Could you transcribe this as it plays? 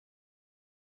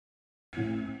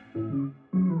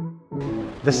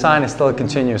This sign is still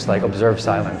continuous, like observe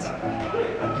silence.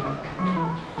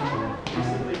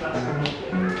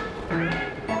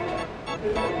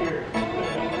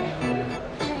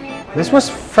 This was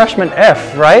freshman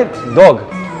F, right? Dog.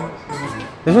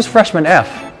 This was freshman F.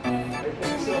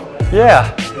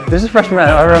 Yeah, this is freshman F.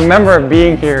 I remember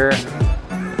being here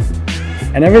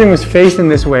and everything was facing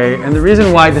this way. And the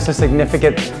reason why this is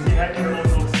significant,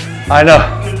 I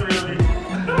know.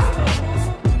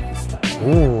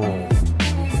 Ooh,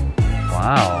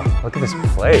 wow, look at this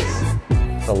place.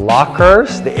 The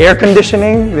lockers, the air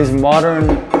conditioning, these modern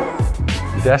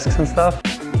desks and stuff.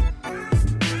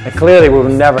 And clearly we will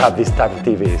never have these type of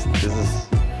TVs.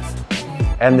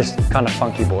 And this kind of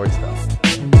funky board stuff.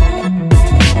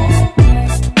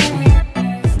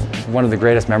 One of the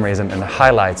greatest memories and the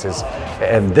highlights is,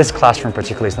 in this classroom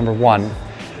particularly, is number one,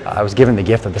 I was given the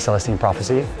gift of the Celestine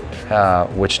Prophecy,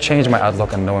 which changed my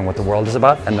outlook on knowing what the world is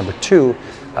about. And number two,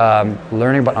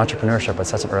 learning about entrepreneurship at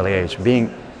such an early age.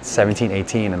 Being 17,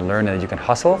 18 and learning that you can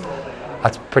hustle,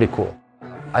 that's pretty cool.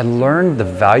 I learned the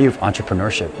value of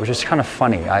entrepreneurship, which is kind of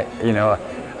funny.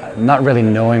 Not really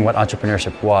knowing what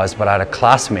entrepreneurship was, but I had a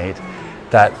classmate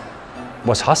that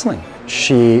was hustling.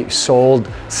 She sold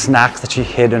snacks that she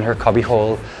hid in her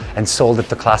cubbyhole and sold it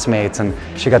to classmates, and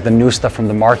she got the new stuff from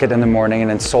the market in the morning and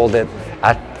then sold it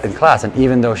in class. And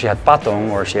even though she had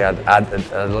patong, or she had added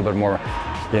a little bit more,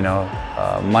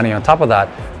 money on top of that,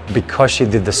 because she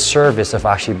did the service of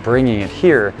actually bringing it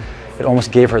here, it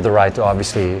almost gave her the right to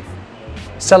obviously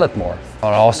sell it more.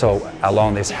 And also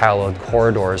along these hallowed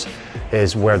corridors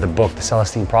is where the book, The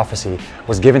Celestine Prophecy,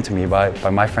 was given to me by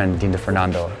my friend Dean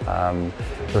DeFernando.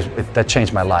 That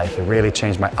changed my life. It really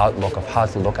changed my outlook of how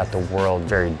to look at the world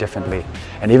very differently.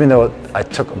 And even though I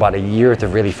took about a year to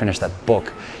really finish that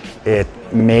book, it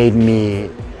made me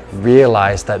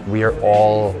realize that we are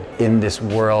all in this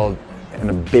world in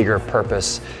a bigger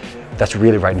purpose that's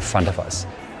really right in front of us.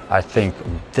 I think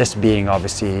this being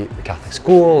obviously a Catholic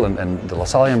school and the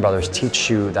Lasallian brothers teach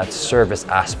you that service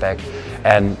aspect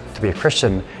and to be a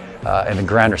Christian in the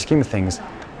grander scheme of things.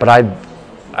 But I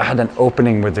had an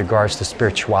opening with regards to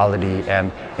spirituality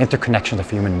and interconnection of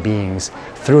human beings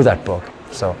through that book.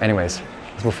 So anyways,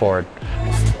 let's move forward.